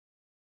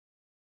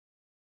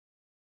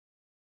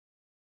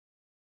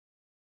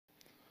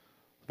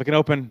We can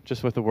open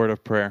just with a word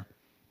of prayer.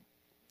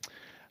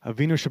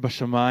 Avinu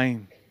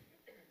Shebashamayim.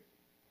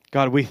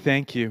 God, we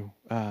thank you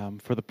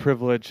for the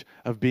privilege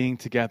of being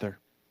together.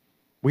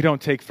 We don't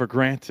take for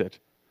granted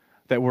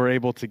that we're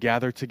able to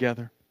gather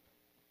together,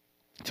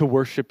 to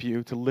worship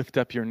you, to lift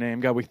up your name.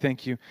 God, we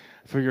thank you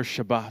for your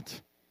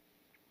Shabbat.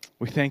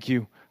 We thank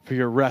you for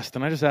your rest.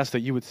 And I just ask that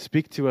you would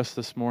speak to us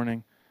this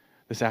morning,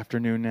 this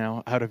afternoon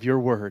now, out of your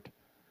word.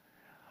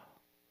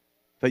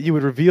 That you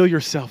would reveal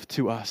yourself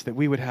to us, that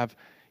we would have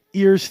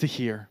ears to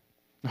hear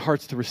and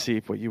hearts to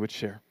receive what you would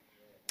share.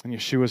 In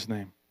Yeshua's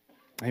name,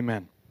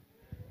 amen.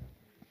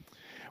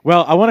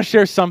 Well, I want to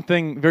share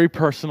something very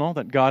personal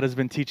that God has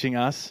been teaching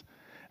us.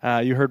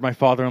 You heard my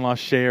father-in-law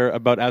share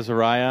about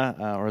Azariah,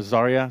 or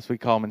Azariah, as we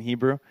call him in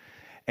Hebrew.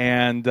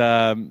 And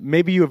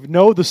maybe you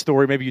know the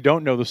story, maybe you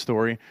don't know the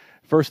story.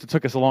 First, it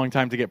took us a long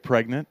time to get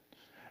pregnant.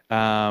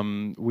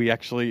 We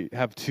actually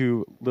have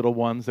 2 little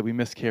ones that we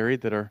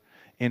miscarried that are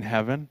in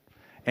heaven.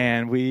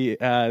 And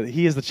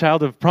he is the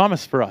child of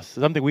promise for us,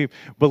 something we've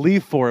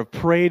believed for, have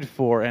prayed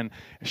for. And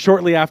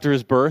shortly after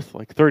his birth,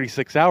 like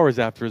 36 hours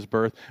after his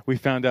birth, we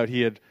found out he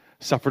had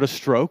suffered a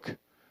stroke,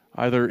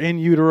 either in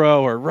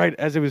utero or right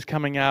as it was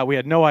coming out. We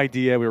had no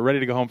idea. We were ready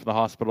to go home from the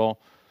hospital.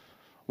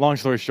 Long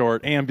story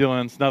short,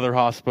 ambulance, another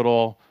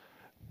hospital,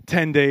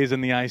 10 days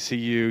in the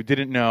ICU,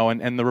 didn't know.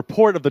 And the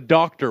report of the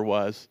doctor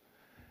was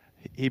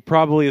he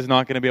probably is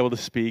not going to be able to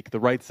speak. The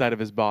right side of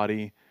his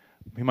body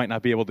he might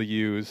not be able to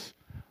use.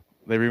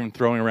 They were even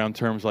throwing around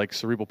terms like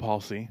cerebral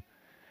palsy.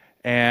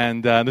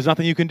 And there's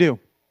nothing you can do.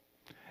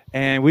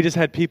 And we just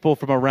had people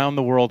from around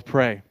the world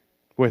pray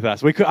with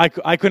us.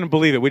 I couldn't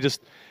believe it. We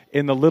just,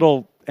 in the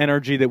little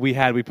energy that we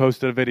had, we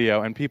posted a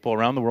video, and people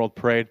around the world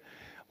prayed,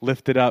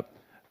 lifted up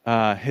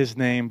his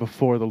name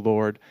before the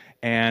Lord.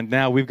 And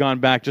now we've gone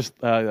back just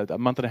a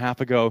month and a half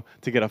ago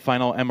to get a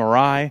final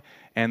MRI,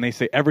 and they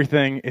say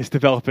everything is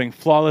developing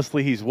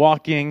flawlessly. He's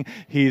walking,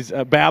 he's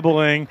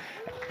babbling.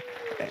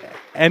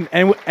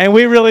 And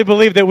we really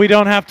believe that we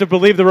don't have to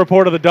believe the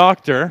report of the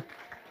doctor,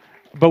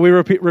 but we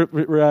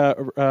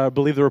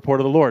believe the report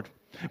of the Lord.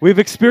 We've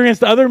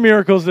experienced other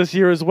miracles this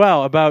year as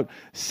well. About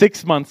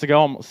 6 months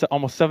ago,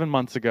 almost 7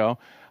 months ago,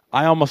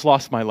 I almost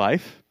lost my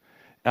life.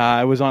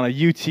 I was on a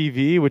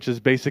UTV, which is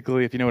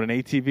basically, if you know what an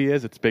ATV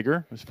is, it's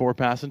bigger. There's 4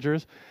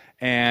 passengers,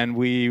 and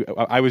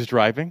I was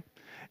driving,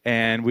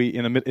 and we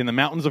in the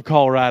mountains of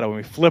Colorado, and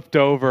we flipped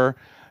over.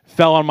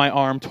 Fell on my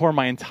arm, tore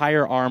my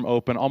entire arm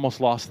open,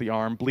 almost lost the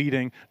arm,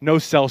 bleeding, no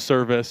cell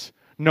service,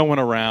 no one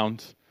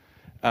around.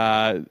 2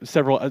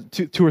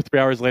 or 3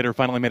 hours later,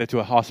 finally made it to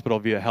a hospital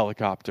via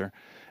helicopter.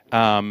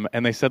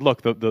 And they said,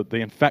 look,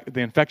 the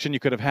infection you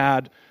could have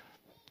had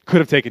could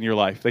have taken your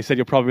life. They said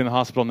you'll probably be in the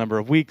hospital a number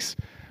of weeks.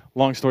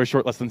 Long story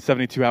short, less than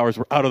 72 hours,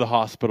 we're out of the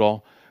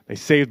hospital. They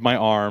saved my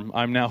arm.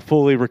 I'm now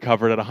fully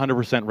recovered at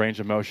 100% range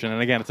of motion.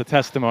 And again, it's a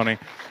testimony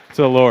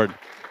to the Lord.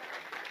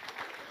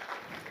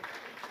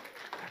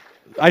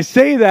 I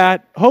say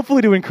that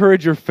hopefully to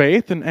encourage your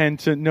faith and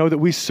to know that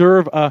we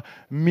serve a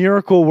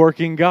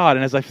miracle-working God.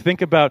 And as I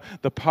think about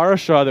the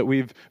parasha that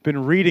we've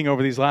been reading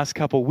over these last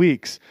couple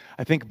weeks,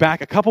 I think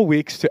back a couple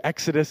weeks to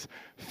Exodus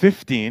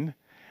 15,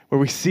 where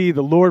we see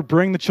the Lord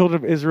bring the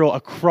children of Israel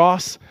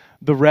across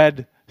the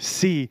Red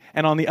Sea.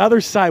 And on the other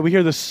side, we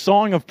hear the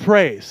song of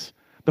praise.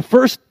 The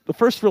first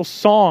real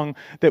song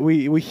that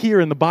we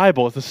hear in the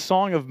Bible is the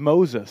song of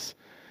Moses.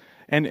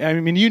 And I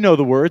mean, you know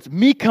the words.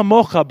 Mi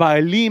kamocha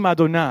ba'elim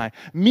Adonai.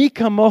 Mi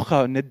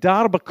kamocha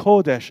nedar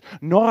b'kodesh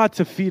nora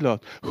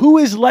tefilot. Who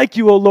is like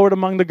you, O Lord,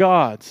 among the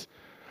gods?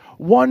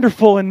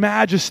 Wonderful in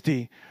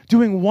majesty,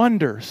 doing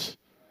wonders.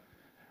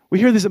 We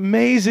hear this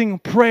amazing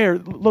prayer.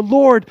 The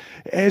Lord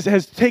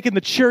has taken the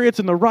chariots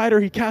and the rider.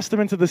 He cast them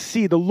into the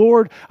sea. The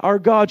Lord, our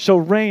God, shall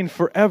reign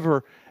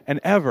forever and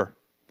ever.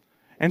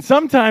 And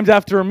sometimes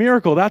after a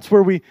miracle, that's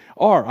where we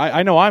are.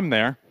 I know I'm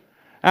there.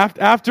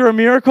 After a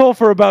miracle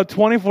for about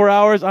 24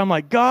 hours, I'm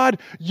like, God,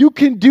 you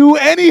can do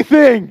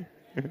anything.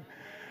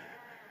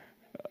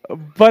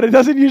 But it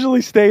doesn't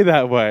usually stay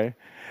that way.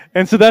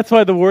 And so that's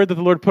why the word that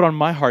the Lord put on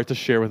my heart to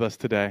share with us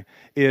today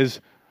is,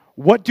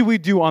 what do we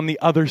do on the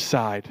other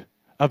side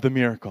of the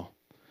miracle?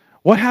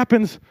 What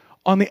happens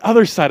on the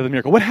other side of the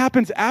miracle? What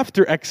happens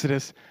after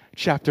Exodus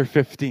chapter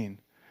 15?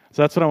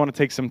 So that's what I want to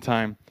take some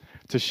time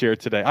to share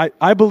today.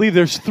 I believe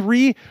there's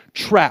 3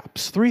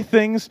 traps, 3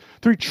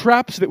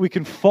 traps that we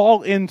can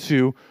fall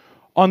into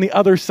on the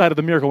other side of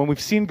the miracle. When we've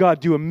seen God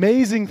do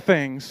amazing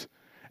things,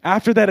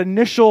 after that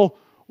initial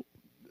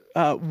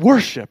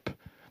worship,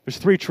 there's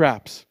 3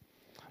 traps.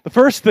 The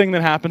first thing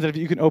that happens, and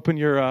if you can open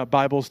your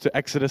Bibles to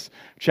Exodus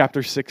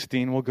chapter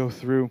 16, we'll go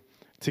through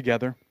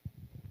together.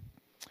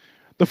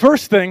 The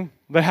first thing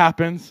that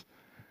happens,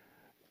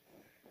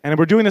 and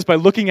we're doing this by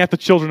looking at the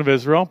children of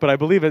Israel, but I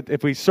believe that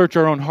if we search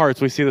our own hearts,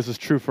 we see this is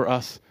true for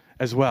us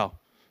as well.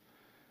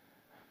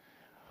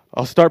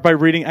 I'll start by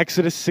reading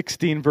Exodus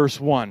 16, verse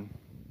 1.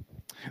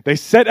 They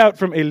set out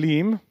from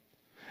Elim,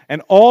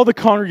 and all the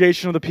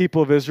congregation of the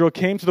people of Israel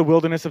came to the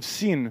wilderness of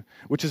Sin,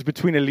 which is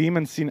between Elim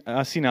and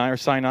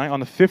Sinai, on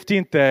the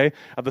 15th day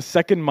of the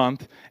 2nd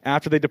month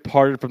after they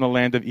departed from the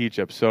land of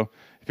Egypt. So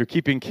If you're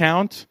keeping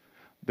count,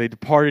 they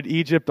departed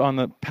Egypt on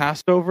the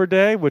Passover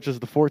day, which is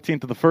the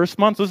 14th of the first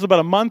month. So this is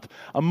about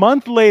a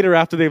month later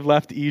after they've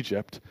left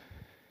Egypt.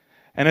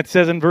 And it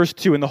says in verse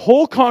 2, "And the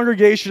whole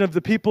congregation of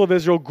the people of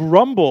Israel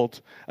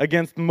grumbled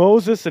against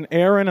Moses and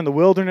Aaron in the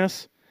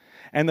wilderness.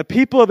 And the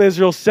people of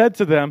Israel said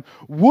to them,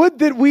 'Would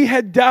that we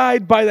had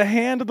died by the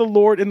hand of the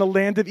Lord in the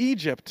land of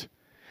Egypt,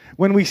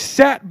 when we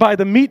sat by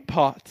the meat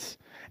pots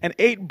and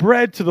ate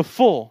bread to the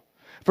full.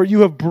 For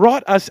you have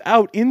brought us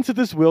out into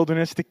this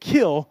wilderness to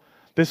kill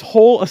this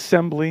whole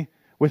assembly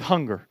with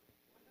hunger.'"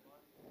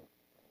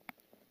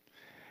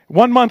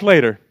 1 month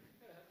later.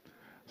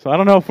 So I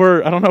don't know if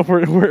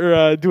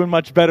we're doing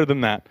much better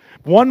than that.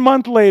 1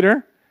 month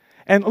later,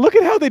 and look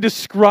at how they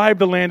describe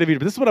the land of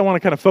Egypt. This is what I want to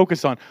kind of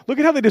focus on. Look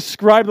at how they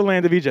describe the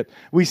land of Egypt.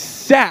 We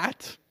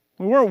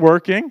weren't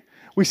working.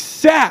 We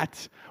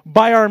sat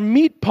by our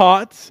meat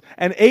pots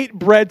and ate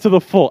bread to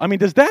the full. I mean,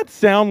 does that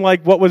sound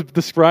like what was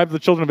described to the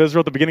children of Israel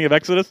at the beginning of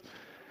Exodus?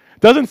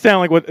 Doesn't sound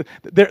like what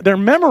their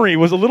memory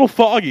was a little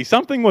foggy.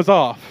 Something was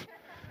off.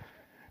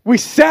 We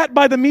sat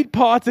by the meat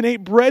pots and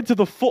ate bread to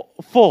the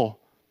full.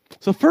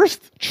 So the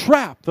first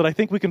trap that I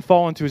think we can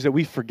fall into is that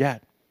we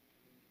forget.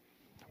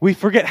 We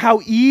forget.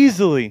 How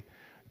easily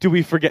do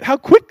we forget? How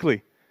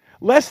quickly?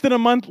 Less than a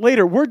month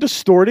later, we're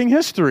distorting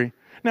history.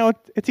 Now,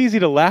 it's easy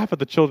to laugh at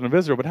the children of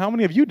Israel, but how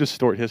many of you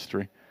distort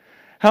history?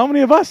 How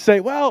many of us say,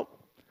 well,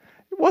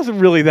 it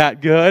wasn't really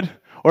that good,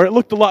 or it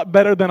looked a lot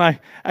better than I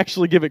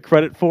actually give it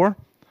credit for?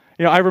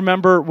 You know, I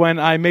remember when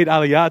I made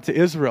Aliyah to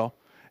Israel,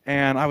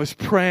 and I was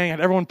praying, I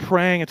had everyone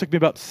praying. It took me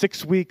about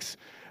 6 weeks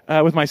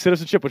with my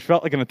citizenship, which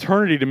felt like an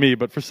eternity to me,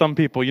 but for some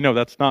people,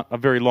 that's not a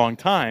very long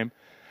time.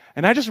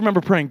 And I just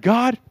remember praying,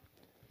 God,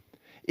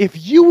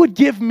 if you would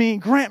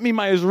grant me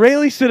my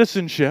Israeli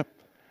citizenship,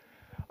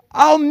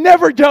 I'll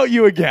never doubt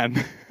you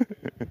again.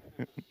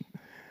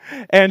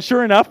 And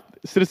sure enough,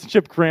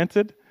 citizenship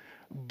granted.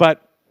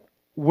 But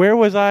where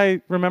was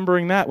I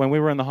remembering that when we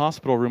were in the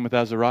hospital room with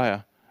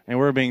Azariah and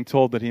we were being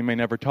told that he may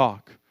never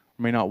talk,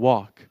 or may not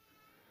walk?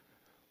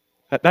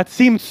 That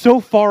seemed so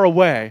far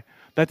away.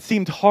 That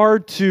seemed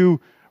hard to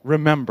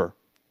remember.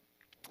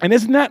 And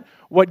isn't that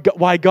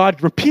why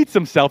God repeats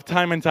himself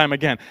time and time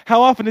again?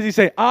 How often does he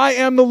say, I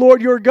am the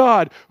Lord your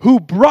God who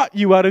brought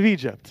you out of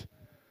Egypt?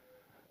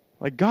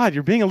 Like, God,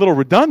 you're being a little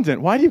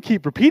redundant. Why do you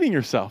keep repeating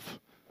yourself?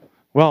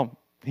 Well,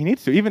 he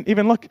needs to.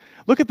 Even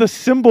look at the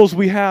symbols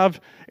we have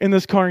in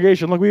this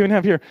congregation. Look, we even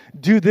have here,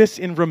 do this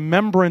in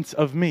remembrance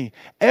of me.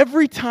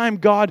 Every time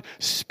God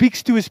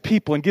speaks to his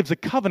people and gives a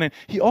covenant,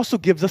 he also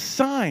gives a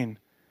sign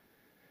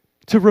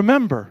to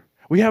remember.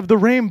 We have the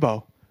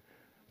rainbow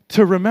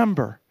to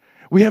remember.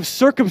 We have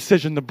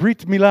circumcision, the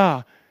Brit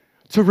Milah,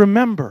 to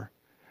remember.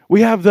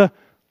 We have I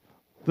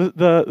was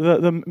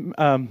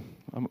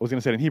going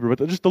to say it in Hebrew,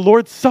 but just the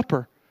Lord's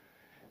Supper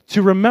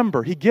to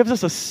remember. He gives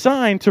us a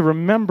sign to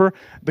remember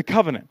the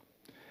covenant.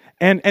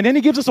 And then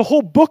he gives us a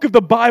whole book of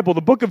the Bible,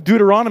 the book of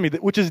Deuteronomy,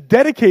 which is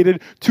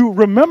dedicated to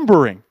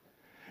remembering.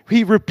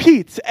 He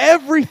repeats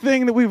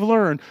everything that we've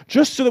learned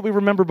just so that we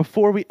remember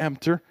before we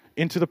enter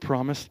into the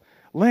promised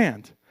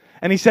land.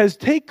 And he says,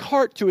 take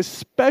heart to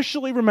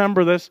especially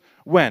remember this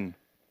when?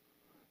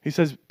 He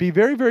says, be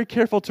very, very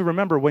careful to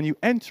remember when you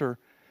enter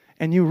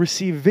and you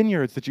receive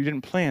vineyards that you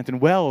didn't plant,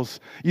 and wells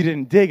you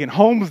didn't dig, and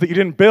homes that you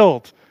didn't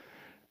build,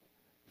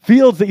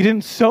 fields that you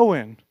didn't sow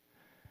in.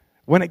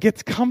 When it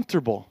gets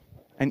comfortable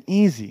and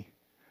easy,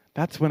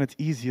 that's when it's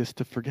easiest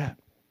to forget.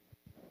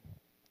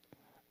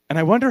 And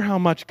I wonder how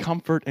much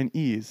comfort and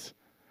ease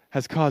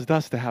has caused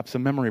us to have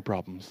some memory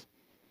problems.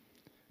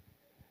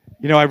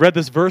 I read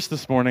this verse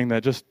this morning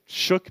that just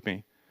shook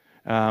me.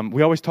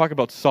 We always talk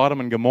about Sodom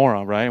and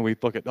Gomorrah, right? And we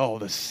look at,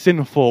 the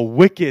sinful,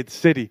 wicked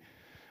city.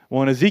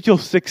 Well, in Ezekiel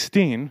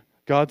 16,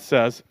 God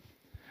says,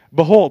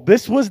 behold,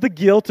 this was the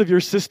guilt of your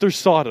sister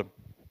Sodom.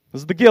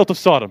 This is the guilt of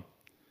Sodom.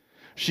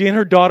 She and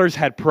her daughters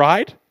had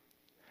pride,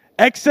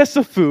 excess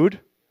of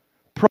food,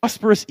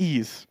 prosperous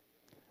ease,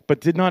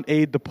 but did not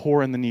aid the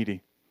poor and the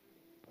needy.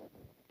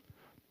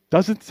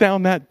 Doesn't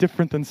sound that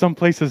different than some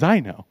places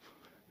I know.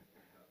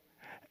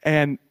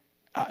 And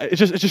it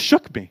just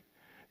shook me.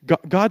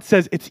 God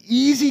says it's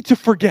easy to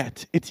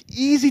forget. It's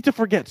easy to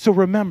forget. So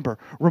remember,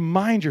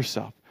 remind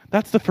yourself.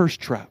 That's the first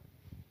trap.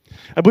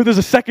 I believe there's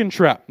a second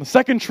trap. The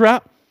second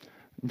trap,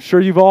 I'm sure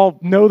you've all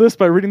know this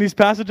by reading these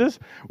passages.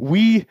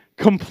 We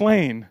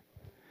complain.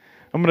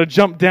 I'm going to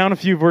jump down a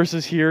few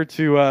verses here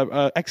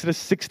to Exodus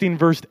 16,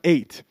 verse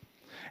 8.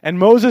 And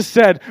Moses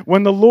said,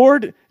 when the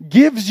Lord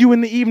gives you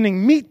in the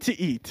evening meat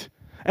to eat,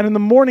 and in the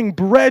morning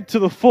bread to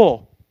the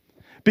full,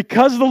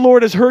 because the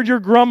Lord has heard your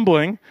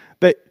grumbling,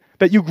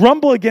 that you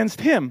grumble against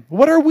him.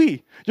 What are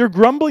we? Your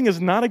grumbling is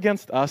not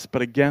against us,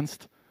 but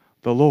against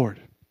the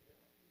Lord.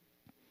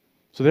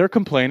 So they're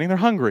complaining. They're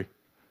hungry.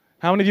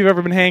 How many of you have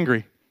ever been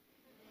hangry?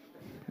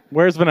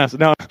 Where's Vanessa?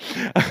 No.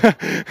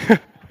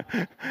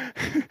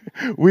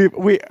 we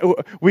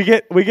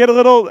get a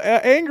little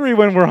angry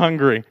when we're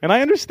hungry, and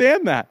I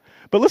understand that.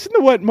 But listen to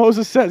what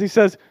Moses says. He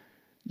says,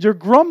 your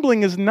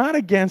grumbling is not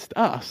against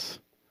us.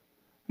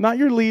 Not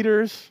your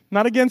leaders,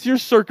 not against your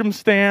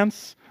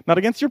circumstance, not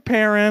against your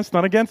parents,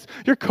 not against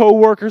your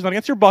coworkers, not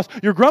against your boss.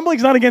 Your grumbling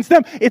is not against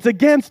them. It's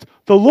against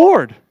the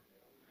Lord.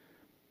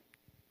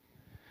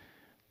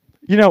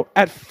 You know,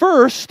 at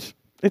first,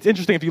 it's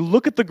interesting. If you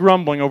look at the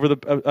grumbling over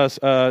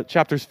the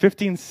chapters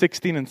 15,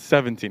 16, and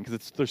 17,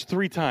 because there's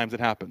 3 times it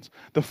happens.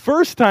 The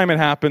first time it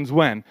happens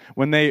when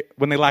they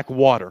lack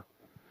water.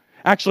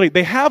 Actually,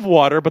 they have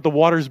water, but the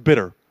water's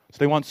bitter. So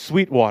they want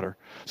sweet water.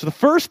 So the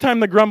first time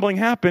the grumbling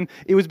happened,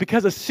 it was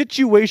because a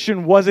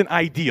situation wasn't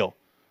ideal.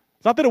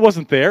 It's not that it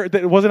wasn't there,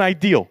 that it wasn't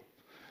ideal.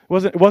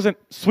 It wasn't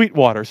sweet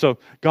water, so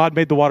God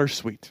made the water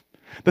sweet.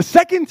 The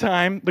second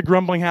time the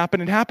grumbling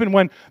happened, it happened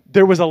when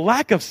there was a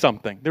lack of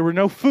something. There were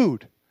no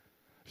food.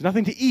 There's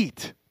nothing to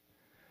eat.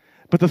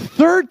 But the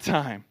third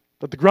time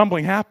that the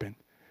grumbling happened,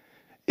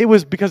 it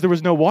was because there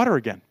was no water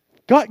again.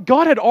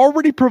 God had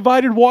already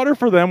provided water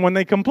for them when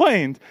they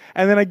complained,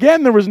 and then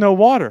again there was no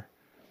water.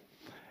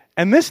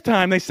 And this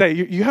time they say,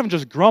 you haven't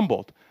just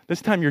grumbled.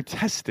 This time you're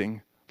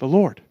testing the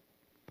Lord.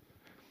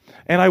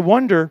 And I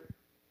wonder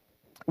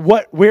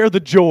where the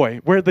joy,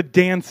 where the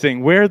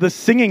dancing, where the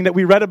singing that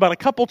we read about a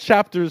couple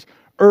chapters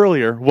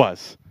earlier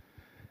was.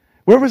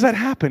 Where was that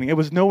happening? It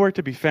was nowhere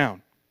to be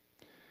found.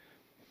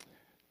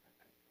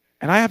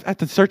 And I have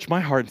to search my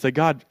heart and say,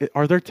 God,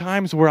 are there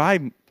times where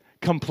I'm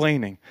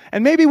complaining?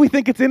 And maybe we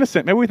think it's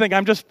innocent. Maybe we think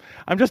I'm just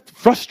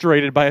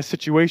frustrated by a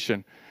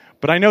situation.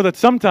 But I know that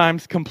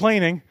sometimes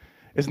complaining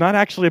is not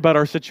actually about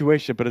our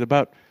situation, but it's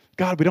about,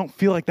 God, we don't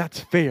feel like that's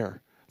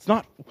fair. It's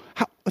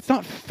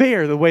not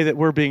fair the way that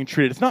we're being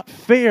treated. It's not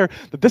fair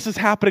that this is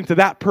happening to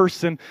that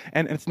person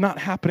and it's not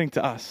happening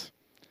to us.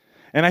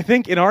 And I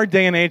think in our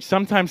day and age,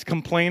 sometimes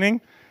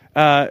complaining,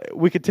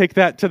 we could take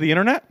that to the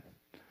internet.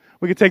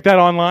 We could take that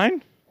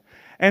online.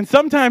 And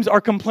sometimes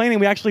our complaining,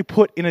 we actually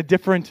put in a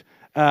different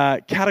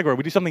category.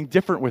 We do something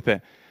different with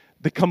it.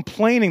 The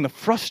complaining, the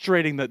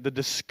frustrating, the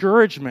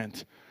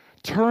discouragement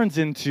turns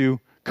into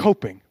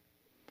coping.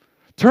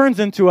 Turns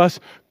into us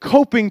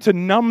coping to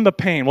numb the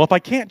pain. Well, if I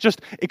can't just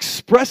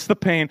express the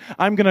pain,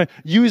 I'm going to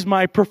use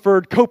my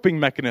preferred coping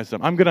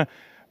mechanism. I'm going to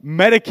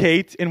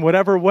medicate in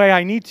whatever way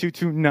I need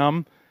to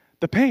numb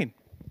the pain.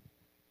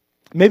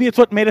 Maybe it's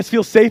what made us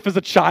feel safe as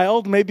a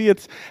child. Maybe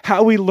it's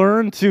how we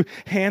learn to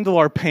handle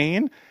our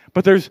pain.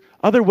 But there's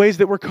other ways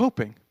that we're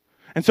coping.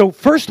 And so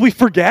first we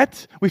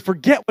forget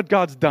what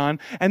God's done,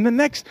 and then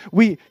next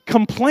we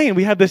complain.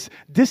 We have this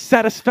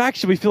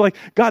dissatisfaction. We feel like,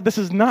 God, this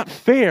is not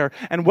fair.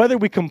 And whether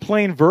we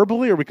complain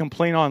verbally or we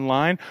complain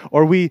online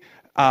or we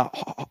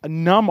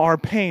numb our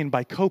pain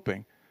by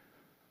coping,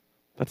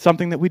 that's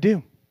something that we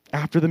do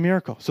after the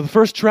miracle. So the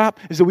first trap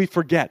is that we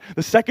forget.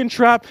 The second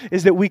trap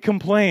is that we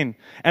complain.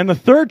 And the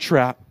third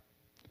trap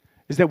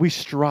is that we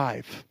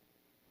strive.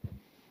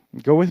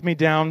 Go with me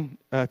down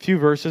a few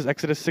verses,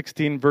 Exodus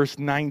 16, verse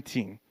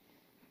 19.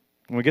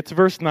 When we get to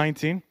verse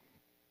 19,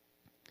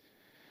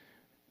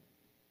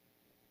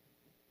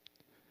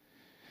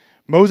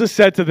 Moses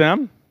said to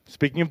them,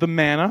 speaking of the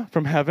manna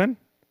from heaven,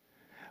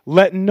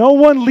 "Let no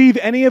one leave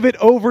any of it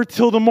over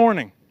till the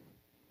morning."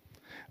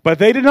 But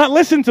they did not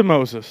listen to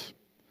Moses.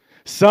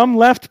 Some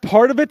left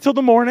part of it till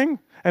the morning,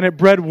 and it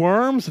bred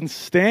worms and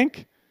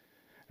stank.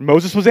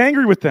 Moses was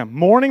angry with them.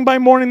 Morning by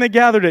morning they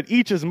gathered it,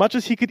 each as much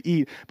as he could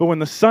eat, but when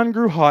the sun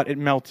grew hot, it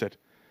melted.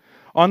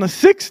 On the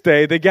 6th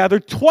day they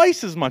gathered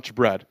twice as much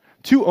bread,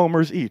 2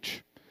 omers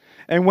each.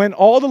 And when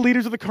all the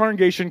leaders of the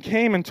congregation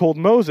came and told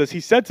Moses, he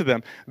said to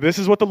them, "This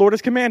is what the Lord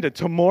has commanded.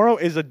 Tomorrow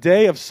is a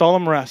day of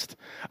solemn rest,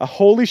 a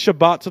holy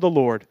Shabbat to the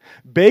Lord.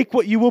 Bake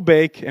what you will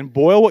bake and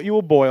boil what you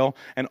will boil,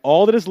 and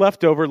all that is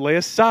left over lay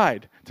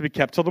aside to be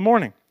kept till the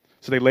morning."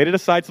 So they laid it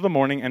aside till the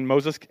morning, and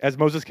as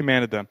Moses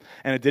commanded them.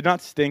 And it did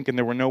not stink, and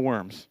there were no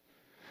worms.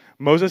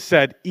 Moses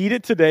said, "Eat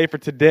it today, for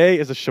today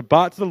is a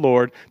Shabbat to the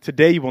Lord.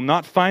 Today you will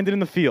not find it in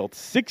the field.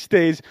 6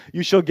 days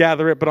you shall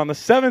gather it, but on the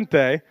 7th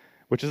day,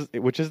 which is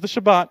the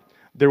Shabbat,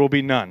 there will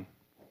be none."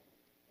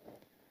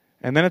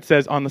 And then it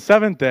says, on the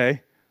 7th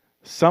day,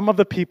 some of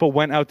the people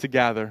went out to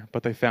gather,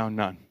 but they found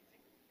none.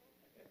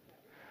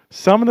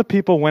 Some of the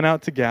people went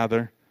out to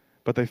gather,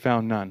 but they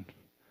found none.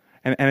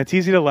 And it's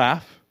easy to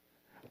laugh.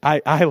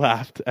 I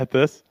laughed at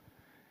this.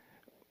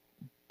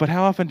 But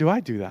how often do I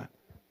do that?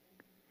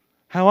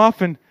 How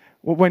often,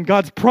 when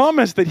God's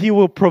promised that He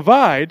will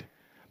provide,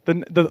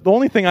 the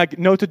only thing I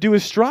know to do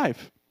is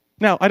strive.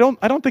 Now, I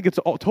don't think it's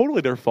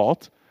totally their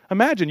fault.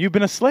 Imagine you've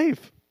been a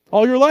slave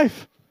all your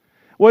life.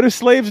 What do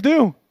slaves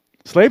do?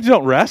 Slaves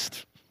don't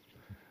rest.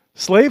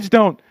 Slaves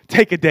don't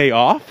take a day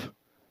off.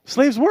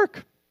 Slaves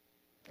work.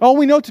 All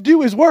we know to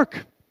do is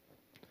work.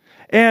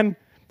 And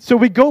so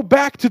we go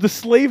back to the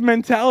slave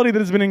mentality that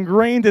has been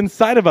ingrained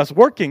inside of us,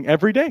 working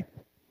every day.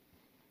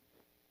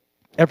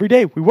 Every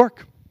day we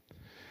work.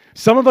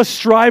 Some of us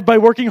strive by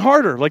working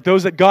harder, like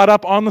those that got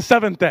up on the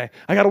 7th day.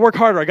 I got to work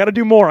harder. I got to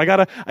do more. I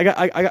got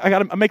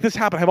to make this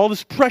happen. I have all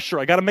this pressure.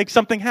 I got to make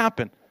something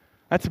happen.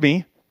 That's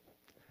me.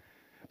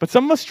 But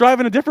some of us strive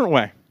in a different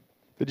way.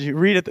 Did you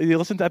read it? You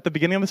listened at the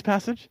beginning of this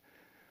passage?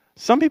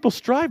 Some people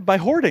strive by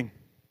hoarding.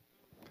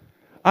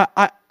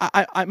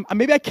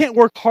 Maybe I can't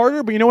work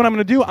harder, but you know what I'm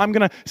going to do? I'm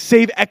going to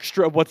save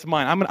extra of what's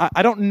mine.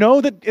 I don't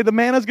know that the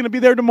manna's going to be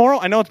there tomorrow.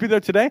 I know it's be there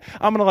today.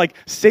 I'm going to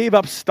save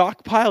up,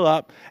 stockpile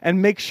up,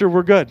 and make sure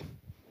we're good.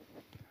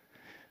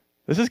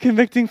 This is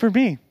convicting for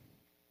me.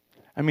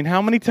 I mean,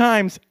 how many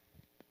times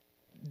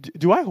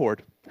do I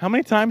hoard? How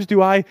many times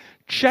do I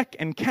check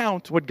and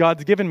count what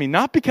God's given me?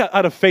 Not because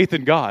out of faith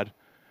in God,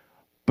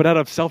 but out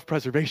of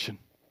self-preservation.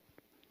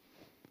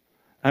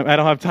 I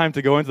don't have time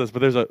to go into this, but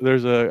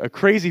there's a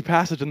crazy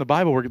passage in the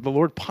Bible where the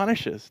Lord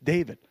punishes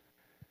David.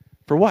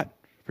 For what?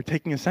 For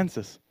taking a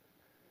census.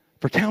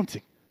 For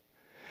counting.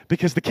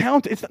 Because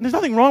there's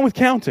nothing wrong with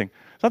counting.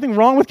 There's nothing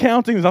wrong with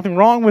counting. There's nothing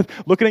wrong with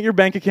looking at your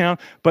bank account.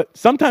 But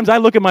sometimes I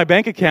look at my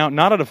bank account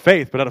not out of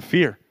faith, but out of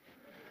fear.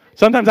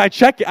 Sometimes I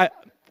check it.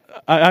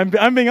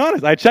 I'm being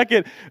honest. I check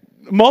it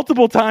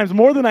multiple times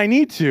more than I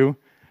need to,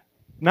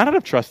 not out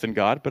of trust in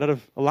God, but out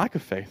of a lack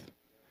of faith.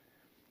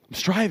 I'm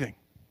striving.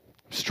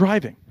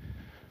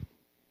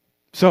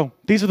 So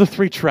these are the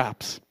three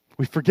traps.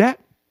 We forget.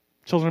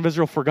 Children of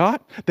Israel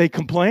forgot. They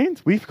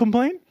complained. We've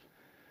complained.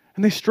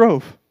 And they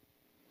strove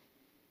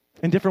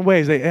in different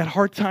ways. They had a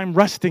hard time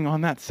resting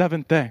on that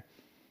seventh day.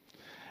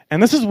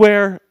 And this is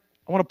where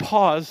I want to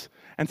pause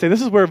and say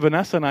this is where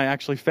Vanessa and I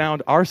actually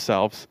found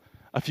ourselves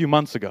a few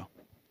months ago.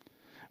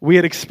 We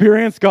had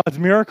experienced God's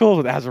miracles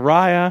with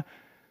Azariah,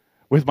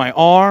 with my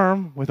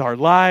arm, with our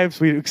lives.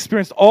 We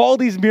experienced all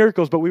these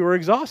miracles, but we were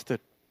exhausted.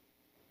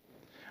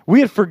 We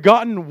had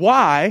forgotten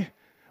why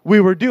we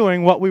were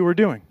doing what we were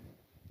doing.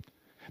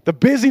 The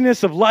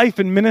busyness of life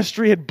and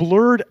ministry had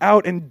blurred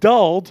out and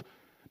dulled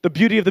the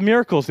beauty of the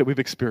miracles that we've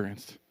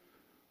experienced.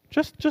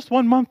 Just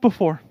 1 month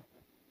before.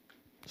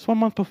 Just 1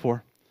 month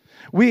before.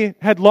 We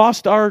had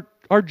lost our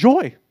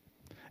joy.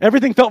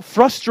 Everything felt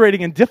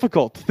frustrating and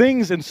difficult.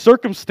 Things and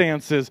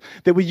circumstances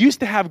that we used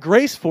to have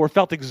grace for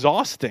felt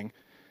exhausting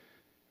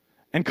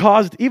and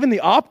caused even the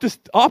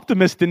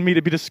optimist in me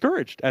to be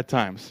discouraged at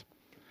times.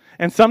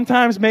 And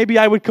sometimes maybe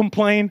I would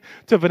complain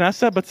to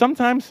Vanessa, but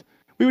sometimes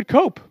we would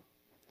cope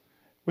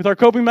with our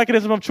coping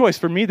mechanism of choice.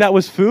 For me, that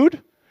was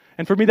food,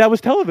 and for me, that was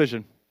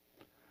television.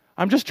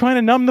 I'm just trying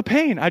to numb the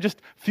pain. I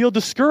just feel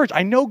discouraged.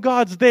 I know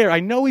God's there.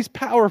 I know He's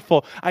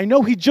powerful. I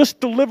know He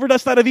just delivered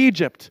us out of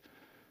Egypt.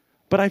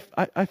 But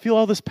I feel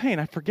all this pain.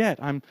 I forget.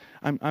 I'm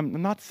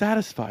not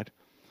satisfied.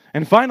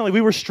 And finally, we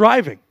were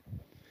striving.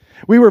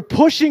 We were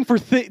pushing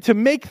to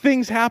make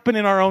things happen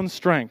in our own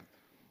strength.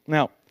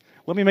 Now,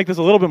 let me make this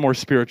a little bit more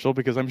spiritual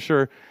because I'm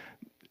sure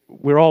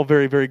we're all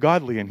very, very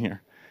godly in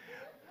here.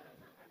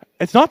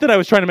 It's not that I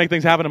was trying to make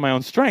things happen in my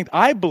own strength.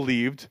 I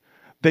believed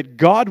that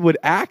God would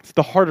act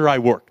the harder I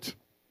worked.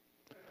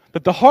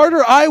 That the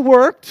harder I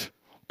worked,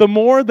 the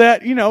more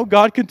that,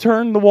 God could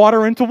turn the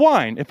water into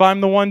wine if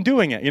I'm the one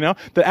doing it,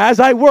 That as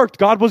I worked,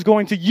 God was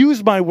going to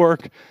use my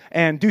work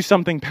and do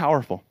something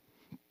powerful.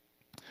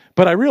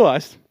 But I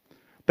realized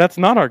that's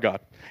not our God.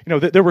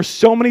 That there were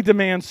so many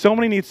demands, so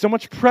many needs, so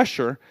much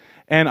pressure,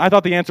 and I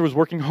thought the answer was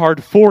working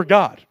hard for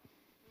God,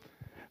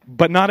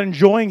 but not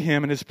enjoying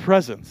Him and His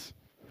presence.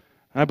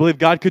 And I believe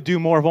God could do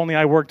more if only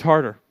I worked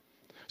harder.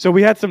 So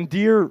we had some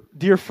dear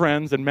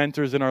friends and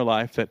mentors in our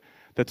life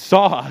that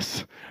saw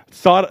us,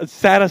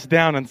 sat us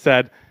down and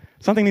said,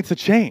 something needs to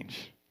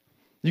change.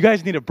 You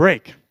guys need a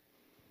break.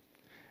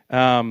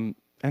 And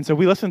so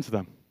we listened to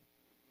them.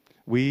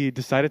 We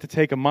decided to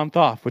take a month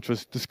off, which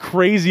was this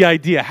crazy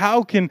idea.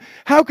 How can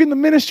the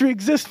ministry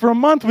exist for a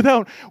month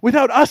without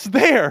us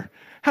there?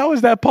 How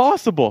is that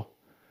possible?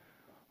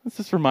 It's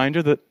this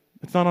reminder that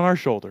it's not on our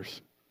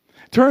shoulders.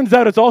 Turns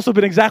out it's also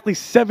been exactly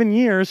 7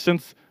 years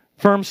since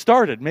Firm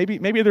started.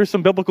 Maybe there's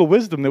some biblical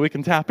wisdom that we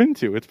can tap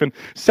into. It's been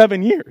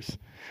 7 years.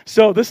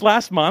 So this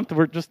last month,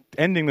 we're just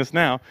ending this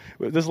now.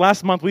 This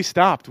last month we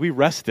stopped. We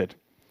rested.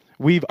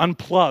 We've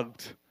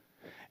unplugged.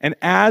 And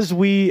as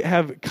we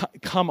have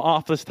come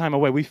off this time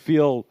away, we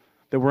feel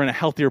that we're in a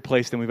healthier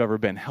place than we've ever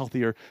been.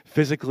 Healthier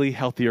physically,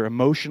 healthier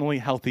emotionally,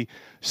 healthy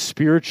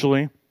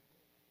spiritually.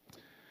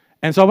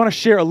 And so I want to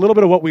share a little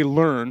bit of what we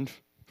learned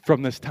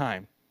from this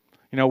time.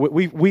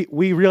 We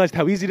realized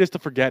how easy it is to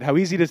forget, how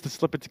easy it is to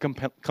slip into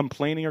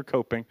complaining or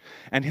coping,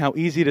 and how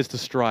easy it is to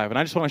strive. And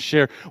I just want to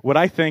share what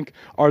I think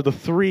are the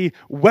 3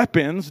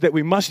 weapons that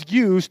we must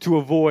use to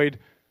avoid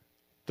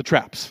the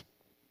traps.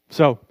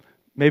 So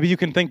maybe you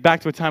can think back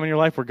to a time in your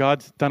life where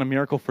God's done a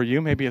miracle for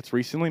you. Maybe it's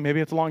recently.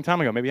 Maybe it's a long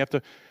time ago. Maybe you have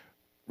to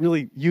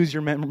really use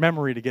your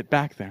memory to get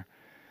back there.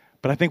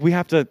 But I think we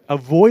have to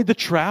avoid the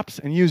traps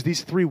and use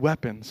these 3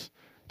 weapons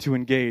to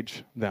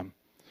engage them.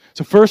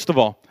 So first of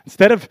all,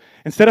 instead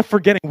of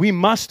forgetting, we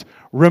must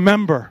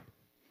remember.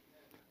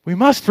 We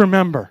must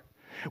remember.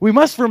 We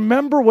must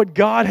remember what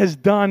God has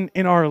done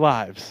in our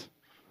lives.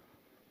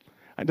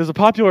 There's a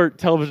popular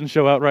television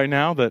show out right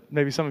now that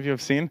maybe some of you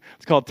have seen.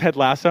 It's called Ted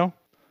Lasso.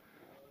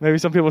 Maybe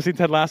some people have seen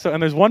Ted Lasso.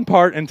 And there's one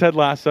part in Ted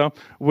Lasso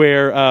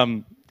where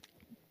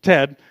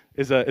Ted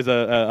is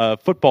a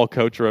football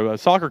coach or a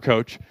soccer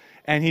coach,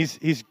 and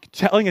he's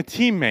telling a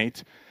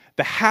teammate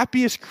the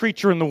happiest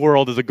creature in the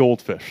world is a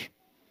goldfish.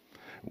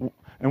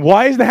 And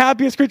why is the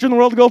happiest creature in the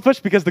world a goldfish?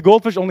 Because the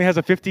goldfish only has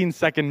a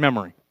 15-second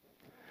memory.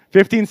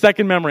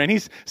 15-second memory. And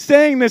he's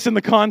saying this in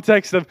the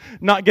context of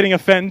not getting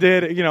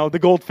offended. The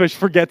goldfish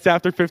forgets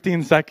after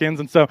 15 seconds.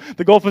 And so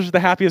the goldfish is the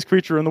happiest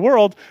creature in the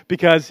world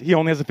because he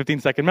only has a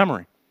 15-second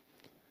memory.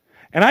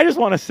 And I just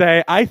want to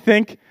say, I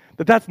think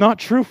that that's not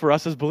true for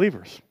us as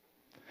believers.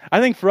 I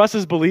think for us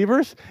as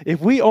believers,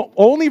 if we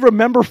only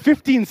remember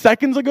 15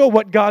 seconds ago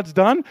what God's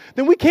done,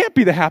 then we can't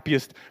be the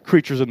happiest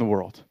creatures in the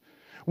world.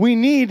 We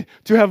need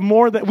to have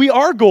more than... We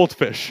are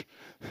goldfish.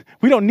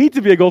 We don't need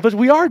to be a goldfish.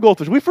 We are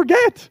goldfish. We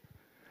forget.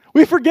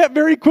 We forget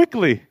very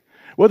quickly.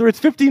 Whether it's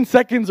 15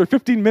 seconds or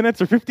 15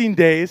 minutes or 15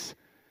 days,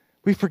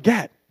 we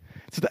forget.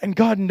 And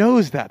God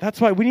knows that.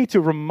 That's why we need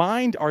to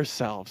remind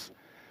ourselves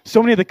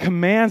so many of the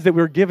commands that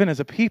we're given as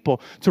a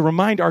people, to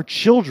remind our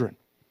children.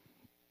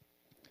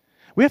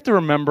 We have to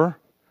remember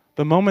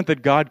the moment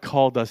that God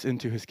called us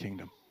into his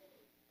kingdom.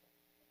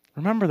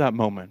 Remember that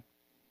moment.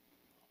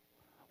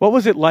 What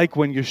was it like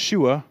when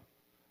Yeshua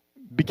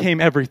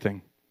became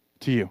everything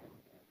to you?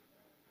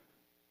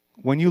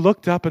 When you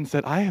looked up and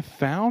said, I have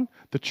found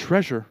the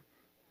treasure,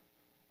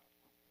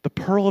 the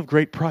pearl of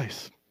great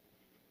price.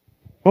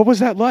 What was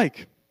that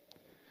like?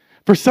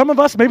 For some of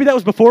us, maybe that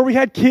was before we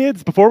had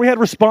kids, before we had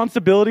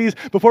responsibilities,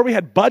 before we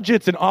had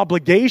budgets and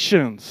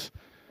obligations,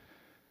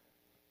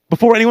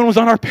 before anyone was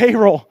on our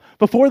payroll,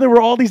 before there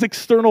were all these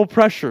external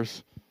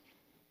pressures.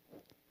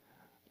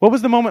 What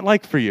was the moment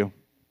like for you?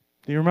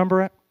 Do you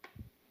remember it?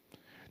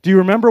 Do you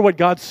remember what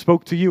God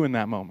spoke to you in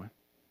that moment?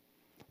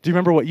 Do you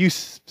remember what you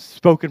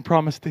spoke and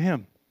promised to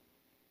him?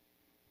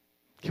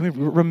 Can we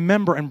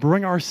remember and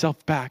bring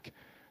ourselves back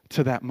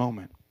to that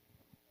moment?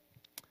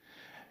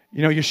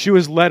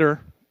 Yeshua's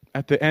letter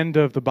at the end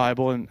of the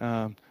Bible, in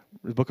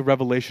the book of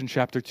Revelation,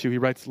 chapter 2, he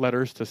writes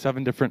letters to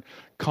 7 different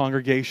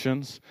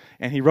congregations.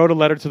 And he wrote a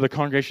letter to the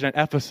congregation at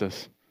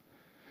Ephesus.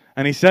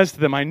 And he says to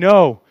them, I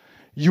know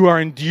you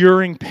are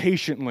enduring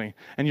patiently,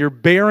 and you're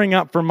bearing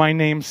up for my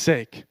name's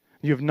sake.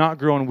 You have not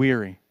grown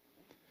weary.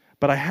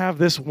 But I have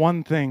this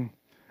one thing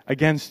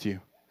against you,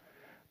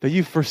 that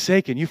you've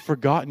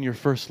forgotten your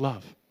first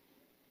love.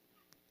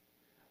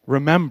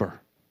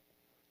 Remember.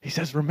 He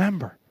says,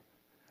 remember.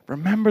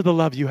 Remember the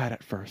love you had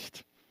at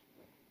first.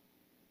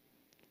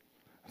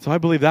 So I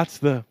believe that's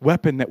the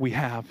weapon that we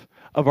have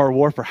of our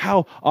warfare.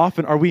 How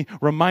often are we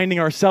reminding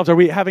ourselves? Are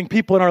we having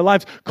people in our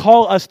lives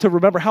call us to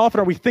remember? How often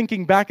are we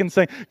thinking back and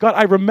saying, God,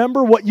 I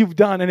remember what you've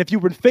done. And if you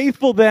were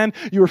faithful then,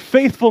 you are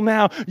faithful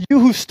now. You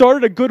who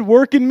started a good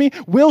work in me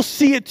will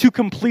see it to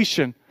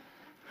completion.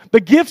 The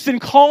gifts and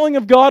calling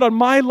of God on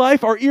my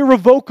life are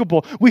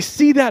irrevocable. We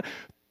see that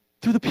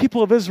through the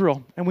people of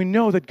Israel. And we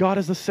know that God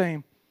is the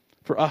same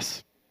for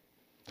us.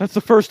 That's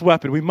the first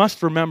weapon. We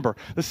must remember.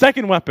 The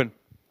second weapon,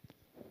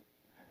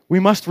 we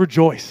must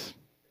rejoice.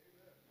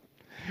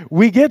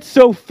 We get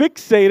so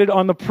fixated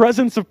on the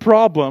presence of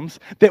problems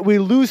that we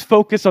lose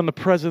focus on the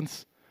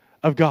presence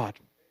of God.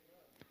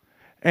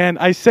 And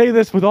I say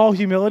this with all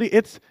humility,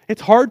 it's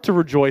hard to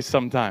rejoice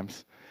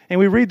sometimes. And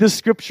we read this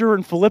scripture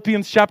in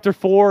Philippians chapter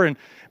 4, and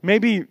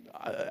maybe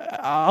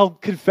I'll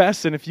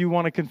confess, and if you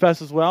want to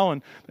confess as well,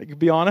 and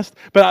be honest,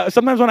 but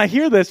sometimes when I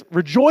hear this,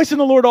 rejoice in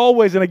the Lord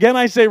always, and again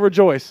I say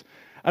rejoice.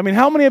 I mean,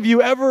 how many of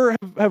you ever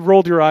have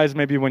rolled your eyes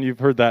maybe when you've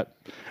heard that?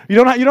 You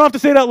don't have to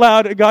say it out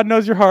loud. God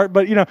knows your heart.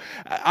 But,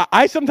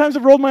 I sometimes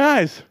have rolled my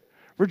eyes.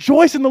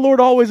 Rejoice in the Lord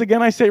always.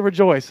 Again, I say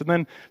rejoice. And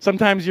then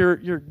sometimes you're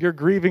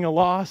grieving a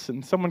loss,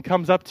 and someone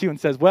comes up to you and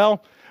says,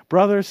 well,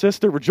 brother,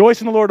 sister,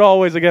 rejoice in the Lord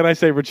always. Again, I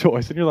say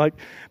rejoice. And you're like,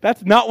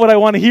 that's not what I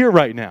want to hear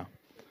right now.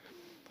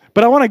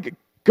 But I want to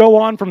go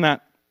on from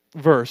that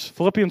verse,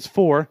 Philippians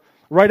 4.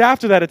 Right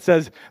after that, it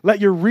says,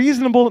 let your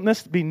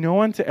reasonableness be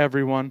known to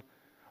everyone.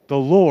 The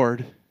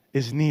Lord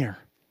is near.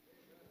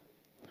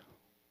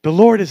 The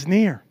Lord is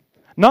near.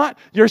 Not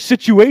your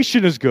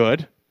situation is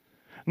good.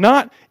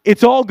 Not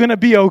it's all going to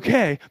be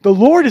okay. The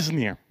Lord is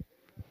near.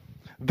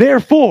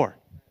 Therefore,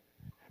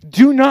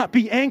 do not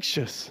be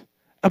anxious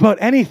about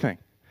anything,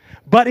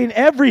 but in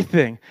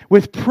everything,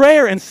 with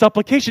prayer and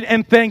supplication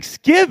and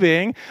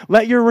thanksgiving,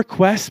 let your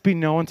requests be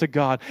known to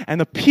God. And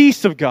the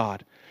peace of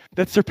God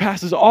that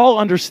surpasses all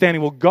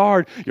understanding will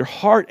guard your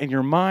heart and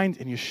your mind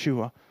in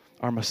Yeshua,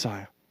 our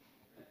Messiah.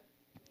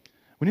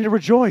 We need to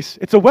rejoice.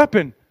 It's a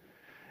weapon.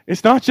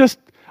 It's not just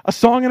a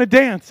song and a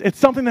dance. It's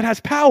something that has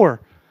power.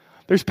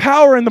 There's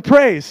power in the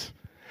praise.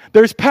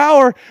 There's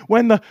power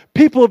when the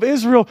people of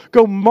Israel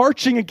go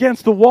marching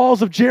against the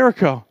walls of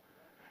Jericho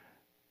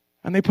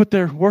and they put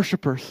their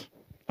worshipers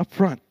up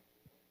front.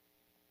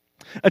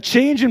 A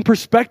change in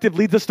perspective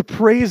leads us to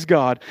praise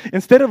God.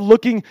 Instead of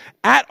looking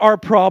at our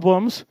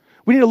problems,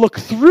 we need to look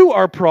through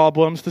our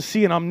problems to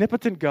see an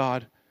omnipotent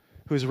God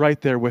who is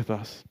right there with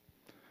us.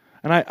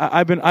 And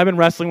I've been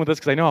wrestling with this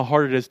because I know how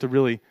hard it is to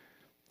really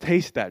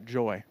taste that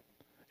joy.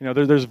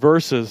 There's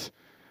verses,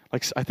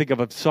 like I think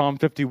of Psalm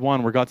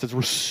 51, where God says,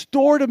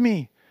 restore to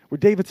me, where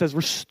David says,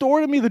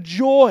 restore to me the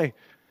joy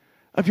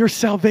of your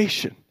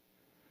salvation.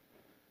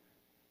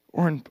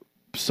 Or in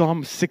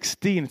Psalm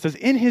 16, it says,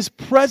 in his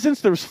presence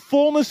there's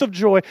fullness of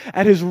joy.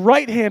 At his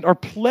right hand are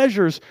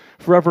pleasures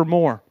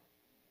forevermore.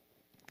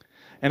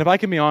 And if I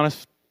can be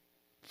honest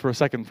for a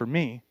second for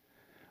me,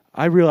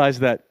 I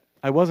realized that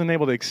I wasn't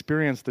able to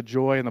experience the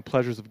joy and the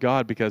pleasures of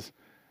God because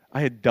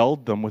I had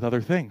dulled them with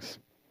other things.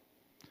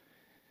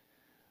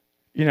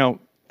 You know,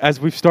 as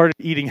we've started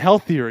eating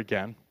healthier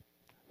again,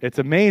 it's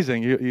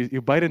amazing.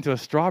 You bite into a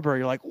strawberry,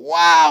 you're like,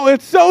 wow,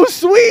 it's so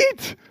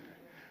sweet.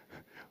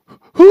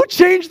 Who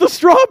changed the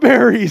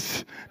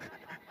strawberries?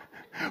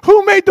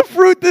 Who made the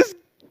fruit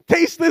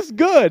taste this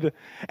good?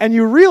 And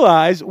you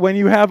realize when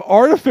you have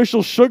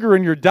artificial sugar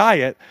in your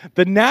diet,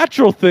 the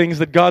natural things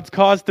that God's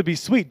caused to be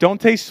sweet don't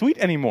taste sweet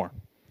anymore.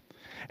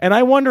 And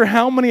I wonder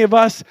how many of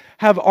us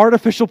have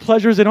artificial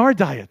pleasures in our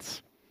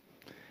diets.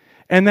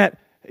 And that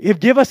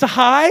give us a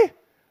high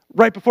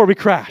right before we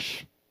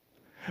crash.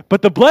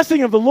 But the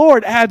blessing of the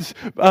Lord adds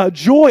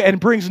joy and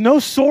brings no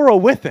sorrow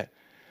with it.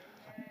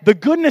 The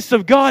goodness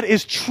of God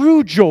is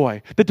true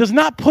joy that does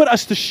not put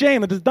us to shame,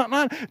 that does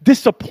not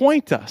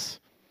disappoint us.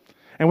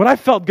 And what I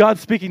felt God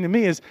speaking to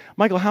me is,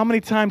 Michael, how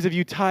many times have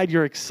you tied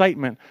your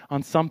excitement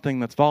on something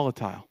that's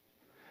volatile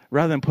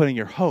rather than putting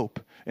your hope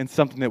in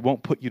something that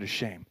won't put you to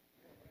shame?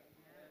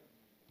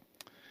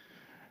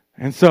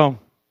 And so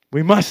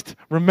we must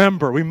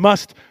remember, we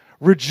must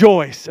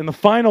rejoice. And the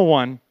final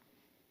one,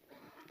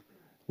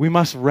 we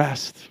must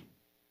rest.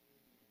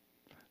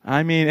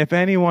 I mean, if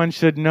anyone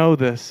should know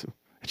this,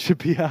 it should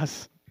be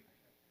us.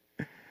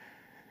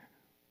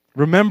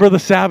 Remember the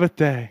Sabbath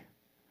day.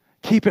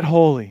 Keep it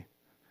holy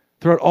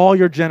throughout all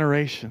your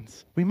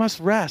generations. We must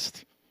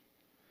rest.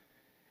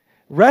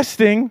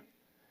 Resting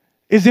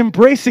is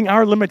embracing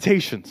our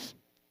limitations.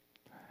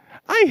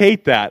 I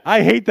hate that.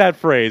 I hate that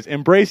phrase,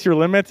 embrace your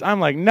limits. I'm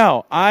like,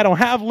 no, I don't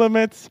have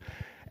limits.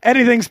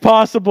 Anything's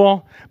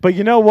possible. But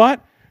you know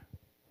what?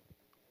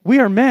 We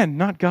are men,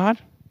 not God.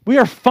 We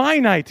are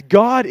finite.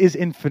 God is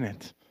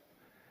infinite.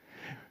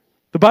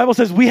 The Bible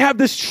says we have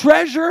this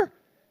treasure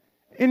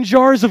in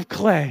jars of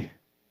clay.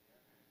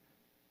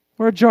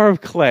 We're a jar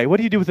of clay. What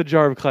do you do with a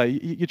jar of clay?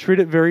 You treat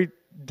it very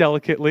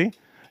delicately.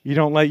 You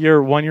don't let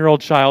your 1-year-old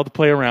child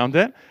play around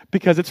it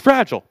because it's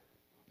fragile.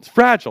 It's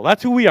fragile.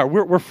 That's who we are.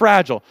 We're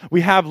fragile.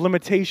 We have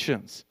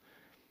limitations.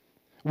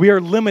 We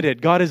are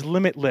limited. God is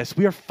limitless.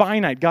 We are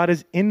finite. God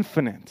is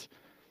infinite.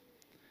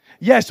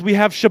 Yes, we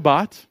have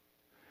Shabbat,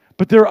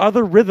 but there are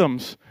other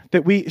rhythms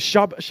that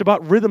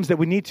Shabbat rhythms that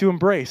we need to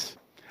embrace.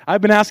 I've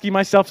been asking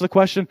myself the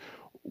question,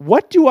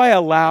 what do I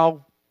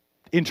allow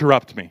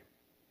interrupt me?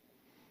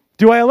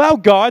 Do I allow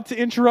God to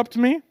interrupt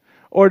me?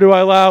 Or do I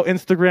allow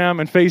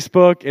Instagram and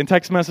Facebook and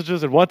text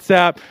messages and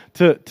WhatsApp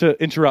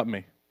to interrupt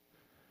me?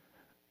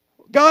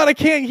 God, I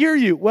can't hear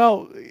you.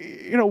 Well,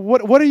 you know,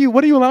 what are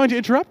you allowing to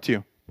interrupt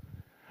you?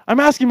 I'm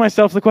asking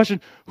myself the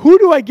question, who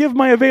do I give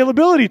my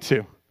availability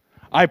to?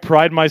 I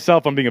pride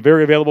myself on being a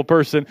very available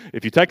person.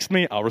 If you text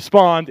me, I'll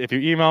respond. If you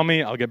email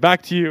me, I'll get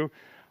back to you.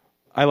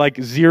 I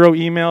like 0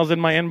 emails in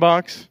my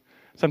inbox.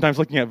 Sometimes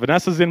looking at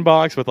Vanessa's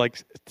inbox with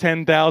like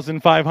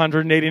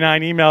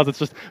 10,589 emails, it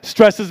just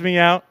stresses me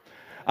out.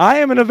 I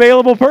am an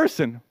available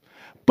person.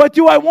 But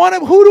who do I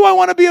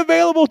want to be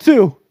available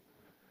to?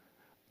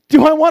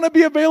 Do I want to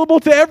be available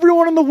to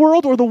everyone in the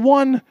world or the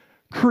one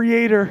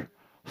Creator,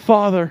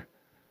 Father,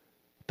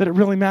 that it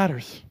really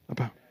matters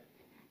about?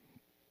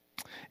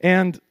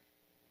 And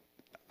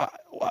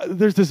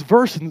there's this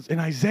verse in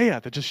Isaiah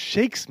that just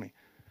shakes me.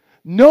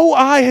 No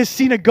eye has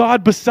seen a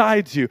God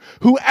besides you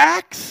who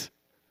acts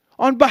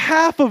on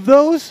behalf of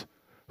those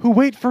who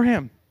wait for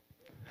Him.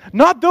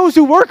 Not those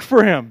who work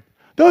for Him,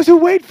 those who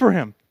wait for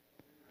Him.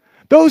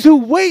 Those who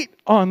wait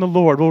on the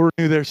Lord will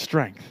renew their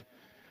strength.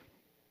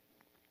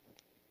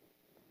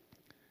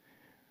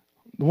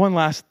 One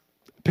last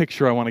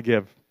picture I want to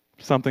give,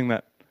 something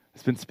that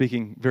has been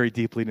speaking very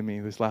deeply to me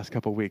this last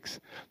couple of weeks.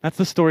 That's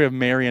the story of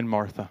Mary and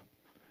Martha.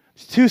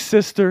 It's 2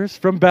 sisters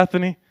from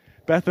Bethany.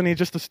 Bethany,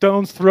 just a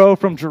stone's throw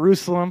from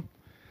Jerusalem.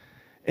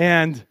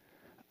 And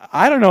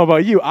I don't know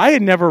about you. I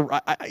had never,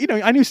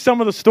 I knew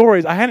some of the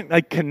stories. I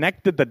hadn't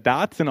connected the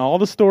dots in all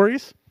the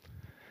stories.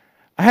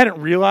 I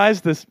hadn't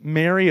realized this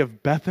Mary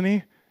of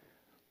Bethany,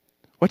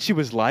 what she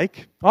was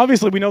like.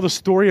 Obviously, we know the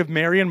story of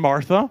Mary and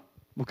Martha.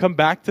 We'll come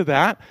back to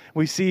that.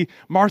 We see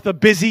Martha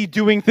busy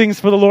doing things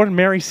for the Lord and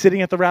Mary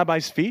sitting at the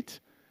rabbi's feet.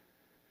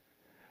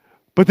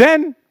 But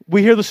then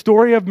we hear the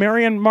story of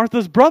Mary and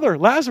Martha's brother,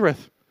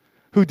 Lazarus,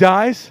 who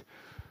dies,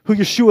 who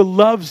Yeshua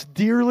loves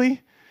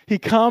dearly. He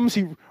comes,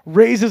 he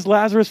raises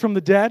Lazarus from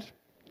the dead.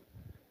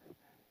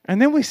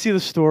 And then we see the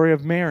story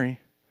of Mary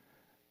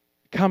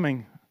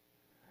coming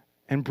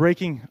and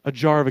breaking a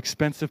jar of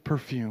expensive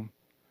perfume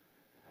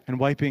and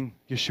wiping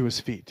Yeshua's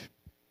feet.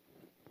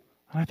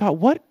 And I thought,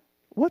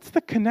 what's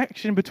the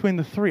connection between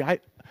the three?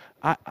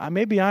 I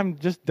maybe I'm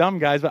just dumb,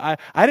 guys, but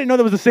I didn't know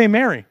that was the same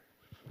Mary.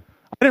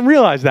 I didn't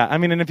realize that. I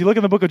mean, and if you look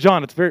in the book of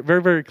John, it's very,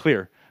 very, very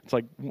clear. It's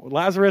like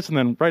Lazarus, and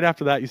then right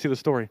after that, you see the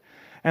story.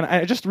 And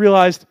I just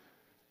realized,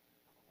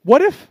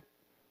 what if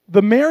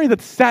the Mary that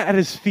sat at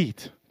his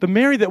feet, the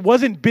Mary that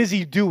wasn't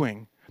busy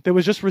doing, that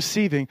was just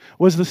receiving,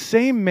 was the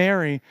same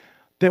Mary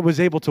that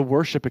was able to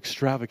worship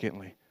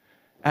extravagantly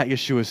at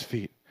Yeshua's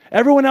feet?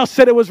 Everyone else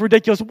said it was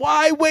ridiculous.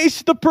 Why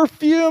waste the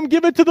perfume?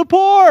 Give it to the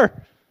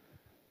poor.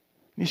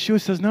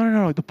 Yeshua says,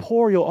 no, the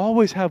poor you'll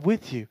always have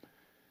with you.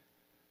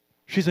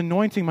 She's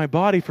anointing my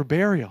body for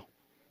burial.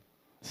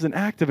 This is an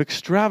act of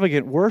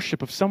extravagant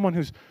worship of someone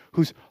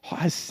who's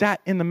has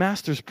sat in the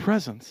Master's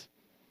presence.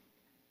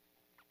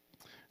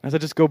 As I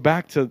just go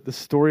back to the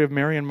story of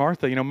Mary and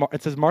Martha,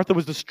 it says Martha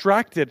was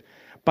distracted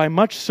by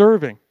much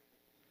serving.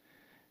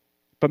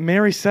 But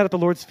Mary sat at the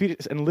Lord's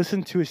feet and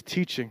listened to his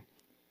teaching.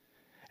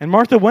 And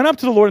Martha went up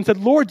to the Lord and said,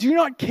 Lord, do you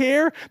not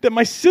care that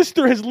my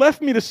sister has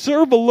left me to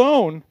serve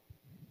alone?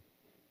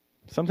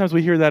 Sometimes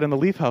we hear that in the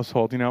Leaf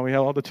household. We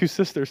have all the two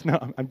sisters.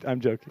 No, I'm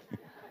joking.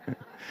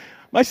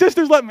 My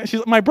sister's left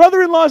me. My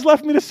brother-in-law's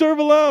left me to serve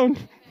alone.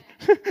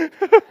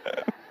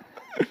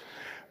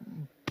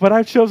 But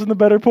I've chosen the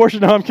better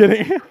portion. No, I'm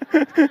kidding.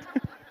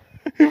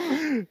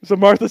 So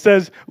Martha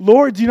says,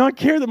 Lord, do you not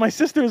care that my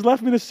sister has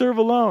left me to serve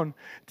alone?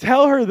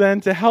 Tell her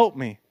then to help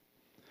me.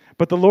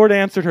 But the Lord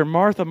answered her,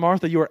 Martha,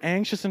 Martha, you are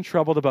anxious and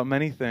troubled about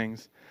many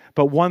things,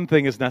 but one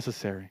thing is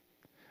necessary.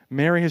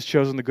 Mary has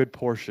chosen the good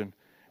portion,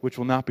 which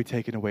will not be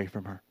taken away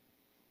from her.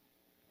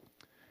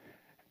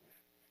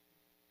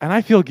 And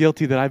I feel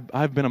guilty that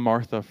I've been a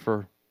Martha for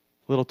a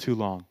little too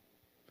long.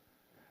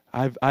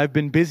 I've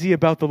been busy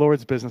about the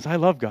Lord's business. I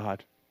love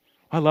God.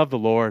 I love the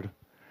Lord.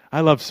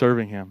 I love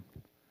serving him.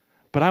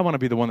 But I want to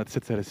be the one that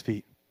sits at his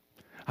feet.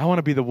 I want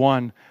to be the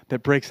one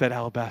that breaks that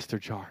alabaster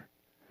jar,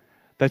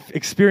 that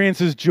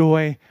experiences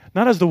joy,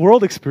 not as the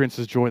world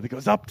experiences joy, that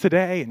goes up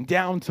today and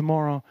down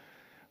tomorrow,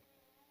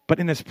 but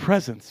in his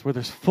presence where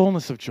there's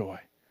fullness of joy,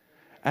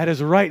 at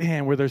his right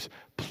hand where there's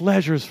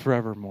pleasures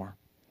forevermore.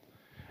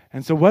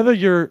 And so whether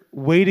you're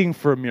waiting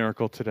for a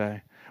miracle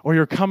today or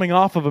you're coming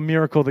off of a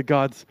miracle that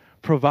God's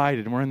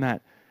provided, and we're in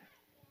that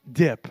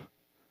dip,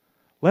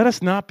 let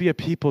us not be a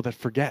people that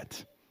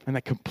forget and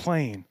that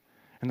complain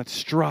and that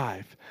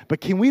strive.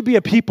 But can we be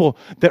a people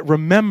that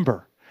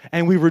remember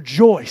and we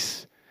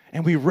rejoice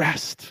and we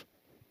rest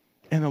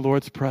in the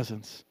Lord's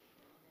presence?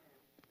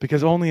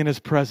 Because only in his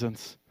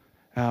presence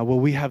will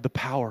we have the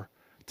power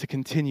to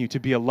continue to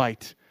be a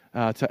light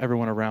to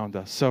everyone around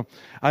us. So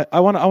I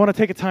want to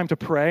take a time to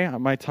pray.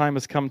 My time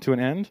has come to an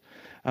end.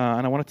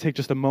 And I want to take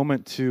just a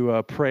moment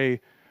to pray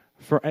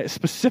for a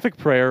specific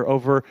prayer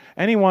over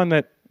anyone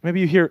that maybe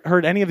you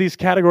heard any of these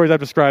categories I've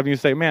described and you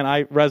say, man,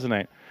 I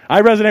resonate.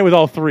 I resonate with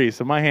all three,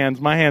 so my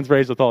hand's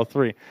raised with all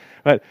three.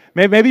 But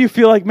maybe you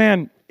feel like,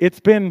 man,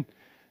 it's been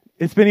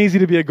easy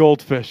to be a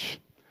goldfish.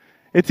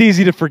 It's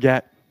easy to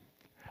forget.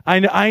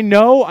 I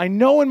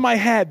know in my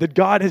head that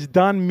God has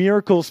done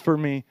miracles for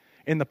me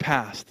in the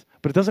past,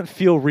 but it doesn't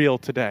feel real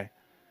today.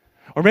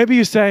 Or maybe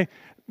you say,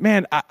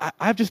 man,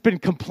 I've just been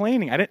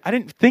complaining. I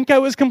didn't think I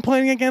was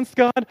complaining against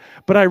God,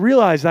 but I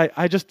realized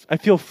I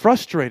feel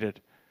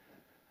frustrated.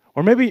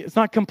 Or maybe it's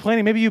not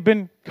complaining. Maybe you've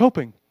been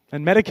coping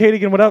and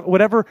medicating in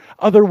whatever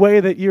other way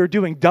that you're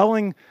doing,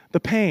 dulling the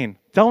pain,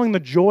 dulling the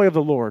joy of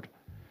the Lord.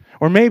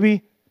 Or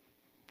maybe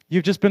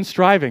you've just been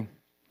striving.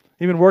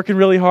 You've been working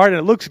really hard, and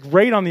it looks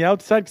great on the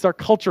outside because our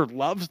culture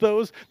loves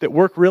those that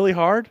work really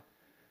hard.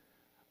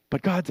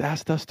 But God's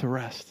asked us to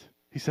rest.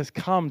 He says,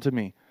 come to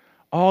me,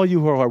 all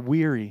you who are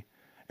weary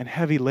and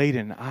heavy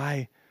laden,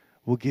 I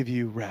will give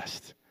you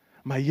rest.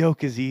 My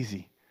yoke is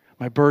easy.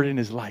 My burden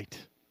is light.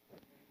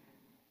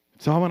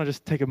 So I want to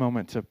just take a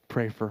moment to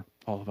pray for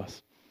all of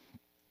us.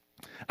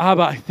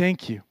 Abba, I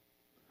thank you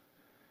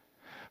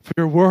for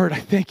your word. I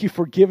thank you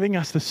for giving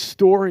us the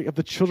story of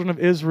the children of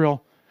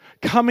Israel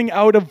coming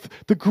out of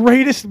the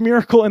greatest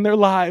miracle in their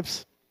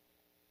lives.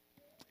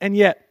 And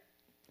yet,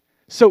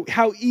 so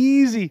how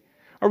easy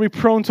are we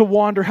prone to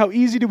wander? How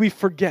easy do we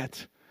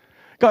forget?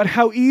 God,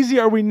 how easy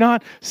are we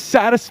not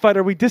satisfied?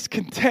 Are we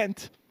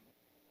discontent?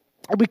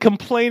 Are we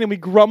complain and we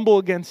grumble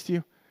against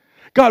you?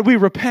 God, we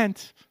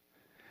repent.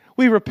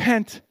 We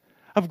repent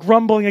of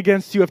grumbling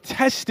against you, of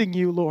testing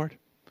you, Lord.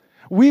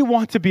 We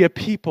want to be a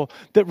people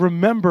that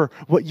remember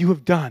what you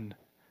have done,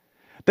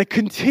 that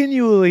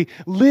continually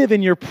live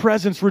in your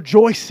presence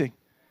rejoicing.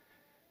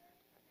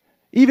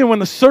 Even when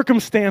the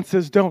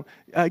circumstances don't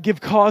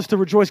give cause to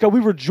rejoice, God, we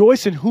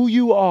rejoice in who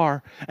you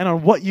are and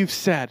on what you've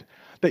said,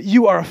 that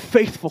you are a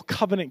faithful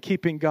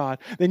covenant-keeping God.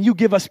 Then you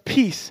give us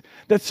peace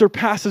that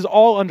surpasses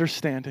all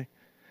understanding.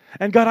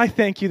 And God, I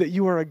thank you that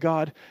you are a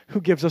God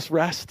who gives us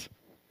rest.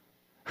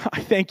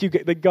 I thank you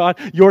that God,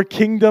 your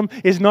kingdom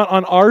is not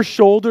on our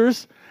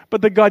shoulders,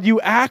 but that God, you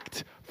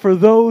act for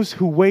those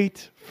who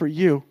wait for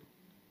you.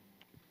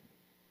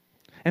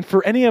 And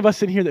for any of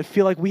us in here that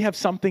feel like we have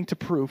something to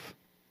prove,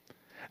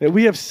 that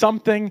we have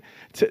something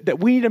that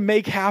we need to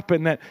make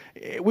happen, that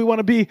we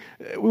want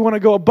to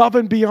go above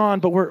and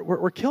beyond, but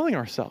we're killing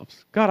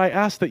ourselves. God, I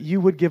ask that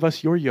you would give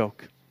us your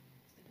yoke,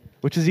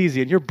 which is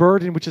easy, and your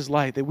burden, which is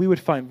light, that we would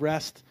find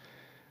rest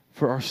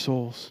for our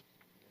souls.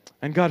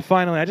 And God,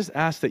 finally, I just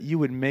ask that you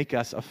would make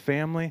us a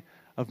family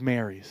of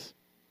Marys,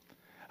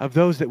 of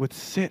those that would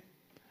sit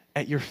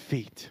at your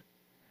feet,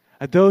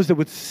 of those that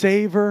would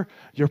savor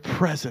your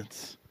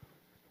presence,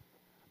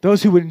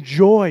 those who would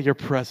enjoy your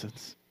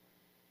presence.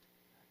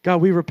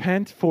 God, we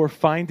repent for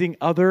finding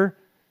other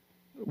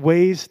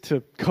ways to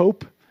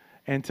cope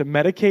and to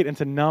medicate and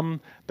to numb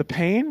the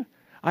pain.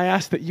 I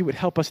ask that you would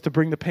help us to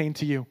bring the pain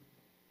to you,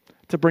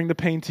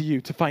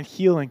 to find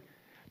healing,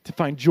 to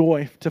find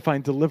joy, to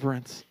find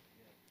deliverance.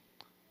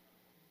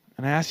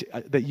 And I ask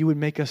that you would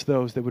make us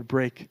those that would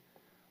break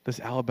this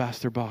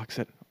alabaster box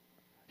at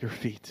your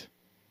feet.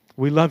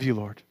 We love you,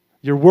 Lord.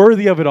 You're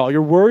worthy of it all.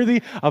 You're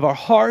worthy of our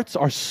hearts,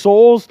 our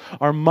souls,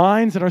 our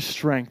minds, and our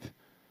strength.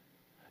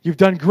 You've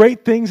done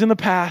great things in the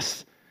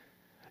past.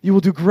 You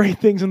will do great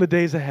things in the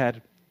days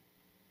ahead.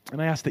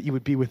 And I ask that you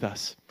would be with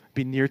us,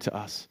 be near to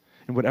us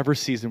in whatever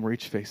season we're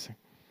each facing.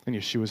 In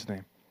Yeshua's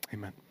name,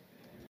 amen.